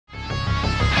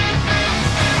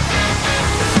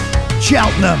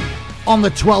Cheltenham. On the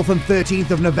 12th and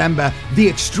 13th of November, the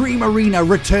Extreme Arena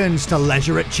returns to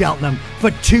leisure at Cheltenham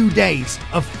for 2 days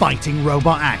of fighting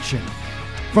robot action.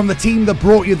 From the team that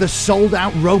brought you the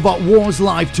sold-out Robot Wars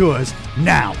live tours,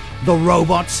 now the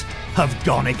robots have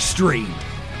gone extreme.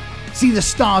 See the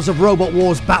stars of Robot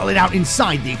Wars battle it out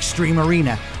inside the Extreme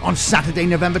Arena on Saturday,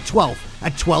 November 12th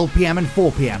at 12 PM and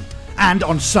 4 PM, and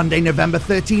on Sunday, November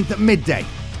 13th at midday.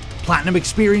 Platinum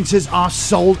experiences are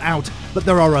sold out, but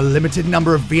there are a limited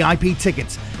number of VIP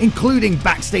tickets, including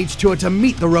backstage tour to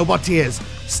meet the Roboteers,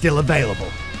 still available.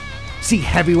 See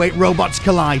heavyweight robots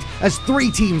collide as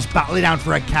 3 teams battle it out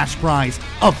for a cash prize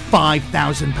of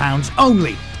 £5,000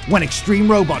 only when Extreme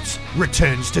Robots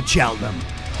returns to Cheltenham.